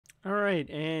All right,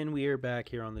 and we are back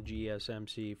here on the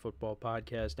GSMC football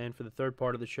podcast. And for the third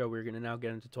part of the show, we're going to now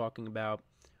get into talking about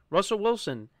Russell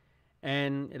Wilson.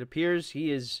 And it appears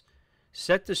he is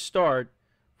set to start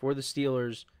for the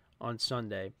Steelers on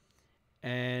Sunday.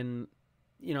 And,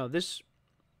 this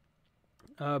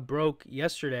broke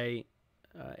yesterday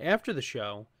after the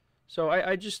show. So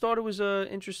I just thought it was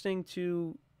interesting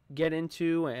to get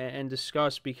into and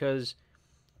discuss because,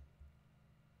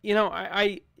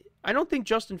 I don't think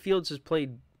Justin Fields has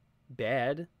played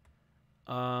bad.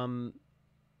 Um,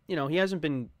 he hasn't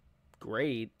been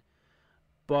great,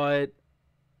 but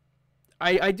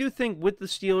I do think with the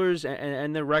Steelers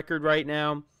and their record right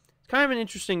now, it's kind of an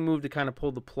interesting move to kind of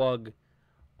pull the plug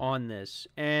on this.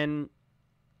 And,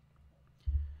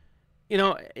 you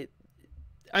know, it,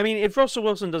 if Russell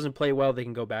Wilson doesn't play well, they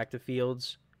can go back to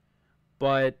Fields.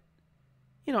 But,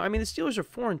 the Steelers are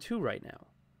 4-2 right now.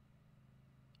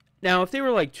 Now, if they were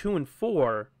like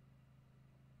 2-4,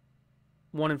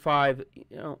 1-5,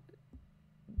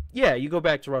 yeah, you go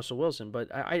back to Russell Wilson.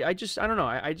 But I don't know.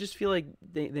 I just feel like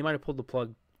they might have pulled the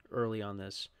plug early on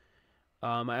this.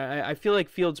 I feel like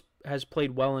Fields has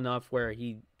played well enough where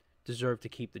he deserved to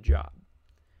keep the job.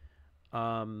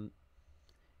 The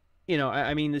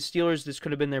Steelers, this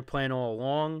could have been their plan all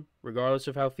along, regardless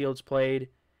of how Fields played,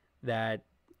 that,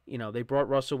 they brought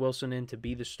Russell Wilson in to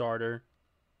be the starter.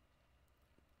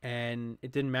 And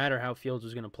it didn't matter how Fields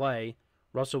was going to play.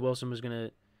 Russell Wilson was going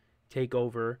to take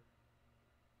over,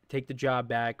 take the job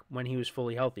back when he was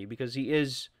fully healthy, because he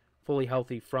is fully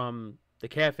healthy from the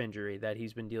calf injury that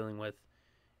he's been dealing with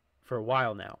for a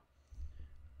while now.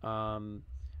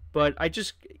 But I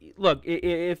just look,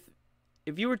 if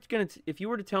you were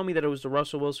to tell me that it was the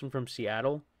Russell Wilson from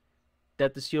Seattle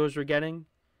that the Steelers were getting,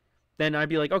 then I'd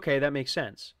be like, okay, that makes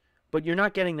sense. But you're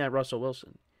not getting that Russell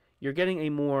Wilson. You're getting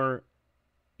a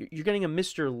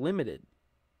Mr. Limited.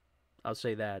 I'll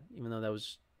say that, even though that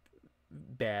was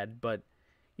bad. But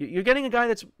you're getting a guy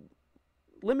that's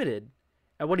limited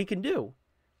at what he can do.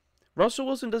 Russell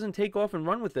Wilson doesn't take off and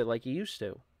run with it like he used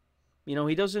to.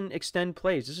 He doesn't extend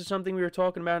plays. This is something we were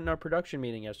talking about in our production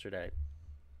meeting yesterday.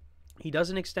 He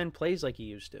doesn't extend plays like he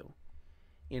used to.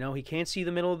 He can't see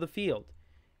the middle of the field.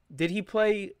 Did he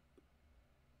play?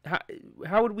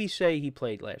 How would we say he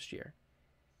played last year?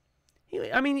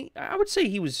 I would say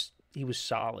he was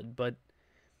solid, but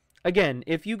again,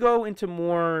 if you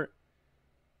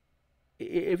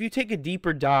take a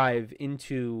deeper dive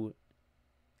into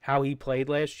how he played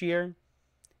last year,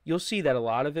 you'll see that a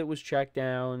lot of it was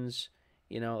checkdowns.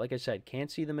 Like I said, can't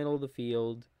see the middle of the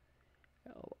field.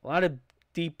 A lot of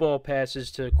deep ball passes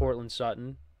to Courtland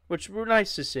Sutton, which were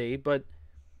nice to see, but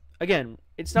again,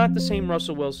 it's not the same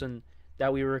Russell Wilson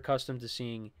that we were accustomed to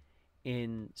seeing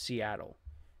in Seattle.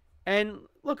 And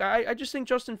look, I just think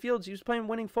Justin Fields, he was playing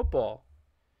winning football.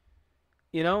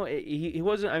 He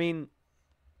wasn't,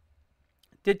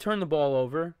 did turn the ball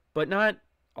over, but not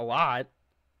a lot.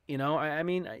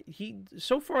 He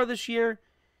so far this year,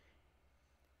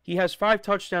 he has 5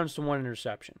 touchdowns to 1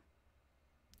 interception.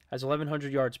 Has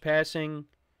 1,100 yards passing,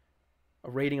 a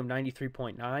rating of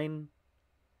 93.9.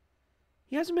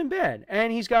 He hasn't been bad.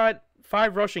 And he's got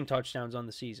 5 rushing touchdowns on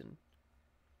the season.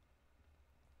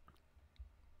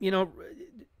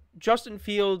 Justin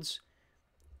Fields,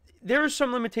 there are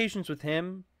some limitations with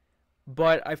him,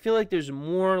 but I feel like there's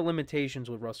more limitations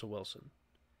with Russell Wilson.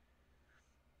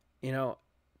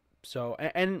 So,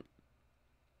 and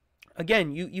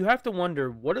again, you have to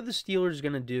wonder, what are the Steelers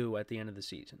going to do at the end of the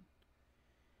season?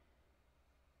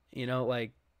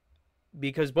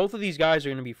 Because both of these guys are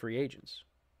going to be free agents.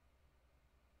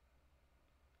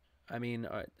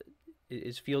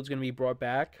 Is Fields going to be brought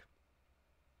back?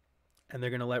 And they're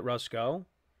going to let Russ go?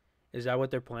 Is that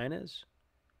what their plan is?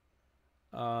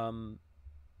 We'll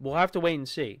have to wait and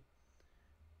see.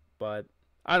 But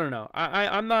I don't know.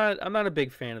 I'm not a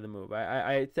big fan of the move.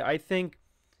 I think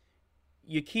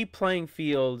you keep playing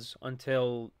Fields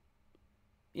until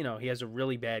he has a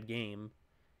really bad game,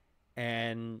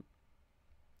 and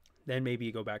then maybe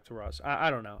you go back to Russ. I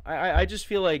don't know. I just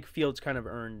feel like Fields kind of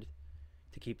earned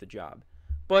to keep the job.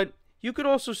 But you could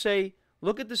also say,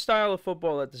 look at the style of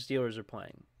football that the Steelers are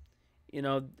playing.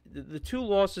 The 2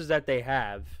 losses that they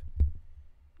have,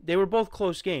 they were both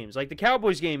close games. Like the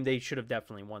Cowboys game, they should have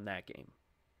definitely won that game.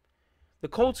 The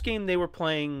Colts game, they were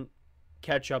playing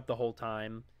catch up the whole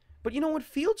time. But you know what?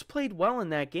 Fields played well in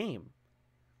that game.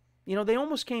 They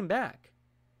almost came back.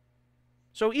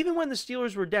 So even when the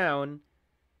Steelers were down,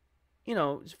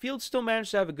 Fields still managed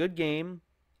to have a good game.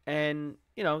 And,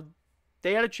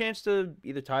 they had a chance to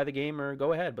either tie the game or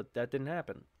go ahead, but that didn't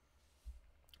happen.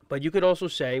 But you could also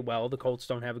say, well, the Colts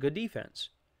don't have a good defense.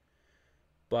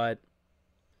 But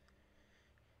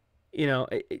you know,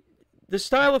 the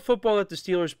style of football that the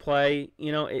Steelers play,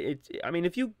 I mean,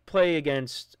 if you play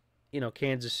against,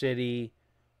 Kansas City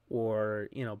or,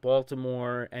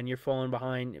 Baltimore and you're falling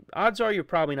behind, odds are you're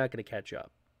probably not going to catch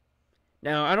up.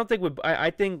 Now, I don't think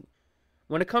I think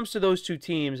when it comes to those two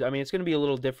teams, I mean, it's going to be a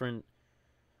little different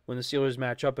when the Steelers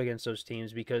match up against those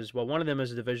teams because, well, one of them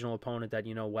is a divisional opponent that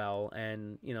you know well,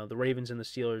 and, the Ravens and the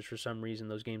Steelers, for some reason,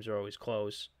 those games are always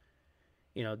close.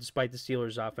 Despite the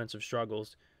Steelers' offensive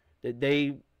struggles,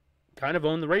 they kind of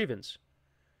own the Ravens.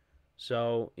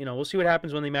 So, we'll see what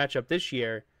happens when they match up this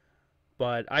year.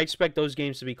 But I expect those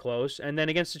games to be close. And then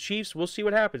against the Chiefs, we'll see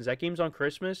what happens. That game's on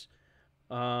Christmas.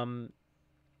 The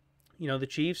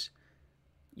Chiefs,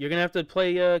 you're going to have to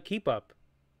play keep up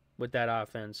with that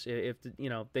offense if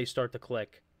they start to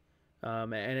click.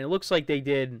 And it looks like they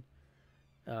did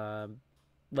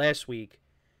last week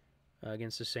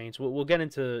against the Saints. We'll get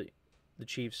into the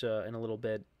Chiefs in a little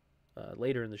bit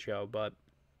later in the show. But,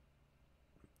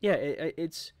 yeah,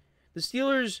 it's the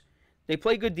Steelers, they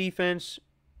play good defense,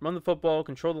 run the football,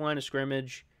 control the line of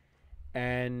scrimmage,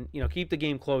 and keep the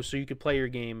game close so you could play your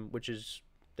game, which is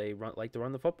they like to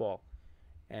run the football.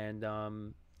 And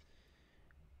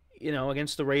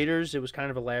against the Raiders, it was kind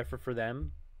of a laugher for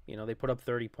them. They put up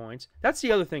 30 points. That's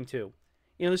the other thing too.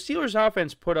 The Steelers'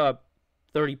 offense put up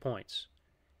 30 points,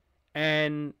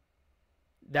 and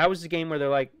that was the game where they're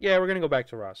like, "Yeah, we're gonna go back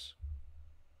to Russ."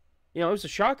 It was a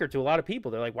shocker to a lot of people.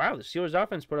 They're like, "Wow, the Steelers'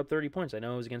 offense put up 30 points." I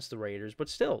know it was against the Raiders, but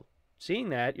still. Seeing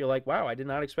that, you're like, wow, I did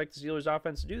not expect the Steelers'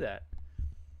 offense to do that.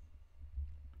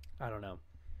 I don't know.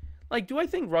 Like, do I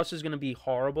think Russ is going to be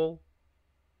horrible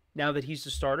now that he's the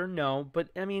starter? No, but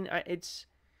I mean, it's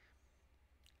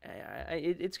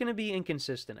going to be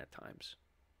inconsistent at times.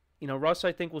 Russ,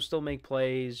 I think, will still make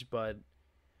plays, but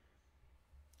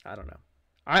I don't know.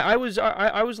 I was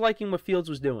liking what Fields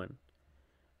was doing.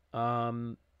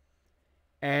 And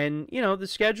the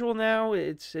schedule now,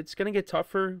 it's going to get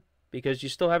tougher, because you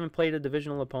still haven't played a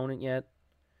divisional opponent yet.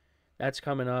 That's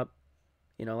coming up.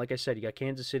 Like I said, you got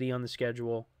Kansas City on the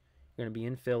schedule. You're going to be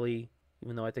in Philly,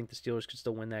 even though I think the Steelers could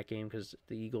still win that game because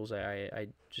the Eagles, I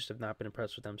just have not been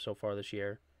impressed with them so far this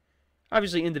year.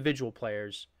 Obviously, individual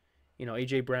players.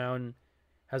 A.J. Brown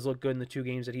has looked good in the 2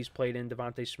 games that he's played in.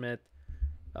 Devontae Smith.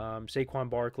 Saquon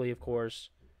Barkley, of course.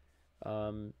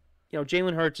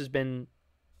 Jalen Hurts has been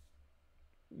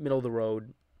middle of the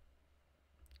road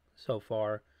so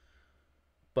far.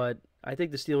 But I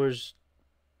think the Steelers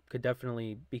could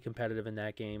definitely be competitive in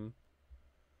that game.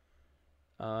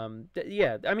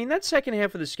 Yeah, I mean, that second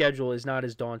half of the schedule is not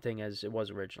as daunting as it was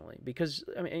originally. Because,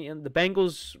 I mean, the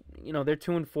Bengals, they're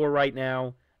 2-4 right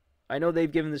now. I know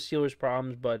they've given the Steelers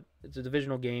problems, but it's a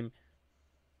divisional game.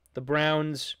 The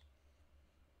Browns,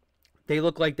 they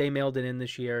look like they mailed it in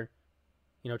this year,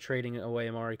 trading away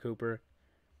Amari Cooper.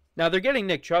 Now, they're getting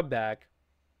Nick Chubb back,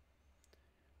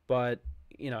 but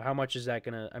how much is that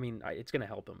going to... I mean, it's going to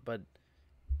help him. But,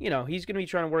 he's going to be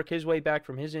trying to work his way back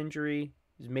from his injury,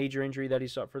 his major injury that he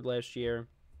suffered last year.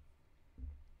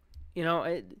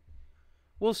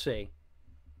 We'll see.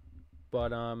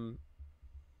 But,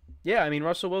 yeah, I mean,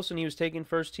 Russell Wilson, he was taking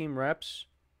first-team reps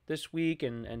this week,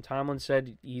 and Tomlin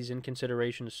said he's in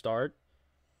consideration to start.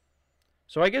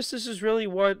 So I guess this is really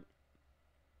what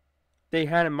they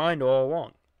had in mind all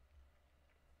along.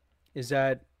 Is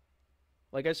that...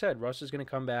 Like I said, Russ is going to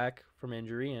come back from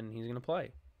injury and he's going to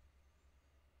play.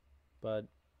 But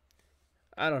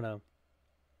I don't know.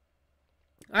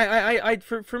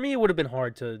 For me, it would have been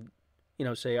hard to,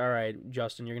 say, all right,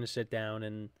 Justin, you're going to sit down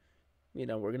and,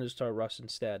 we're going to start Russ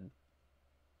instead.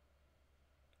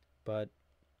 But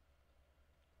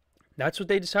that's what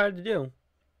they decided to do,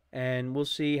 and we'll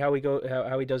see how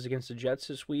he does against the Jets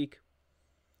this week,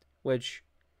 which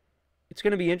it's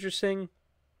going to be interesting.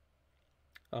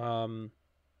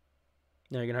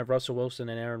 Now you're going to have Russell Wilson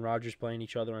and Aaron Rodgers playing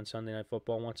each other on Sunday Night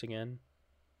Football once again.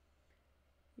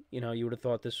 You would have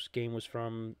thought this game was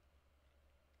from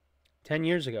 10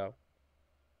 years ago.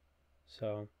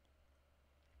 So,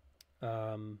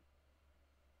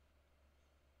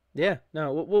 yeah,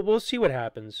 no, we'll see what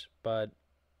happens. But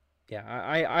yeah,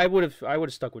 I would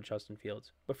have stuck with Justin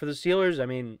Fields. But for the Steelers, I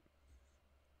mean,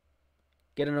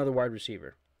 get another wide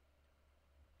receiver.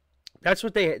 That's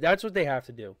what they have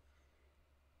to do.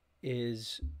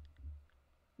 Is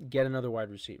get another wide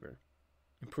receiver,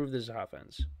 improve this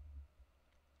offense.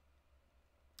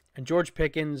 And George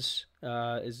Pickens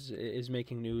is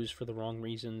making news for the wrong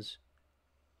reasons.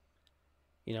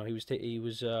 He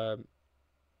was in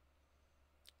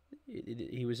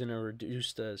a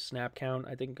reduced snap count.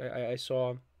 I think I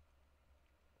saw.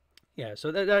 Yeah,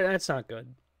 so that's not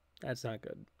good. That's not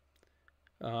good.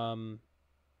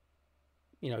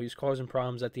 he was causing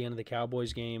problems at the end of the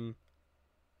Cowboys game.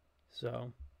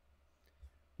 So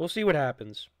we'll see what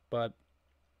happens. But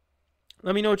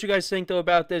let me know what you guys think, though,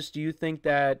 about this. Do you think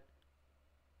that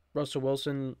Russell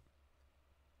Wilson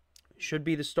should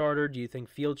be the starter? Do you think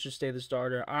Fields should stay the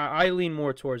starter? I lean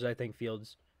more towards I think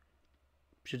Fields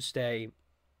should stay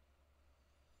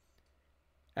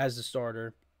as the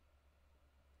starter.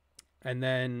 And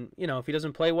then, if he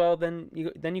doesn't play well, then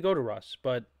you go to Russ.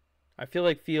 But I feel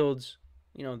like Fields,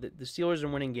 the Steelers are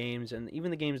winning games, and even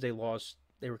the games they lost,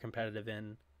 they were competitive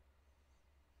in.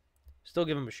 Still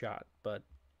give him a shot, but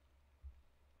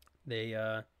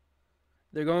they're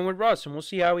going with Russ, and we'll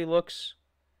see how he looks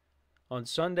on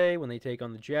Sunday when they take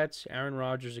on the Jets. Aaron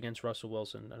Rodgers against Russell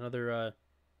Wilson. Another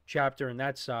chapter in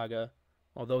that saga,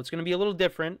 although it's going to be a little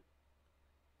different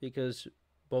because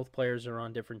both players are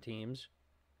on different teams.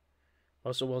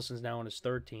 Russell Wilson's now on his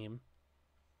third team.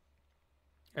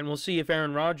 And we'll see if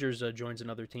Aaron Rodgers joins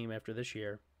another team after this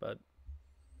year, but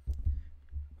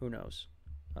who knows.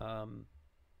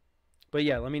 But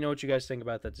yeah, let me know what you guys think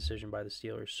about that decision by the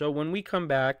Steelers. So when we come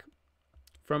back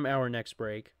from our next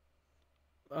break,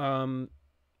 we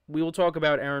will talk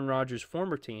about Aaron Rodgers'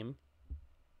 former team.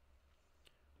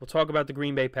 We'll talk about the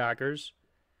Green Bay Packers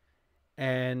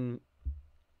and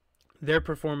their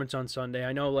performance on Sunday.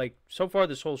 I know, so far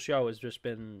this whole show has just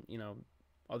been,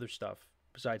 other stuff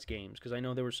besides games, because I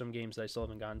know there were some games that I still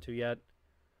haven't gotten to yet.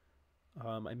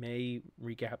 I may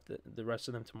recap the rest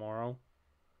of them tomorrow.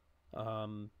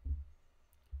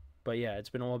 But yeah, it's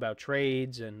been all about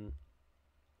trades and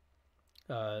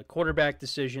quarterback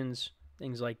decisions,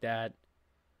 things like that.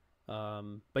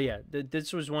 But yeah,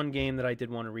 this was one game that I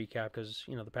did want to recap because,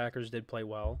 the Packers did play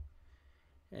well.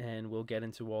 And we'll get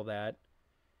into all that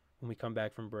when we come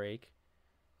back from break.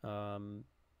 It's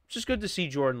just good to see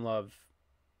Jordan Love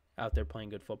out there playing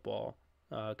good football.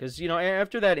 Because,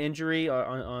 after that injury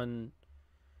in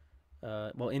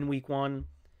week 1,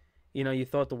 you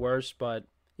thought the worst, but,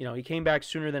 he came back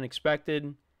sooner than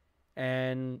expected.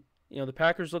 And, the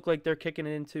Packers look like they're kicking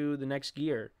it into the next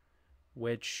gear,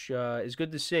 which is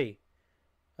good to see.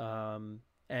 And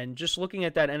just looking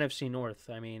at that NFC North,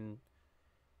 I mean,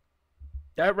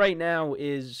 that right now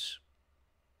is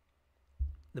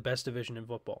the best division in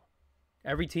football.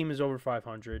 Every team is over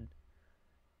 500.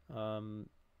 And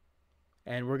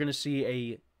we're going to see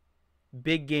a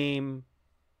big game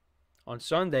on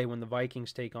Sunday when the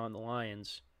Vikings take on the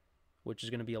Lions, which is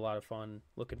going to be a lot of fun.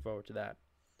 Looking forward to that.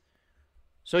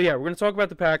 So yeah, we're going to talk about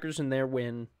the Packers and their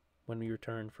win when we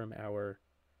return from our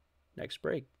next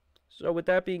break. So with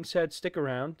that being said, stick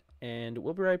around, and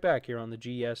we'll be right back here on the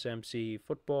GSMC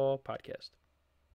Football Podcast.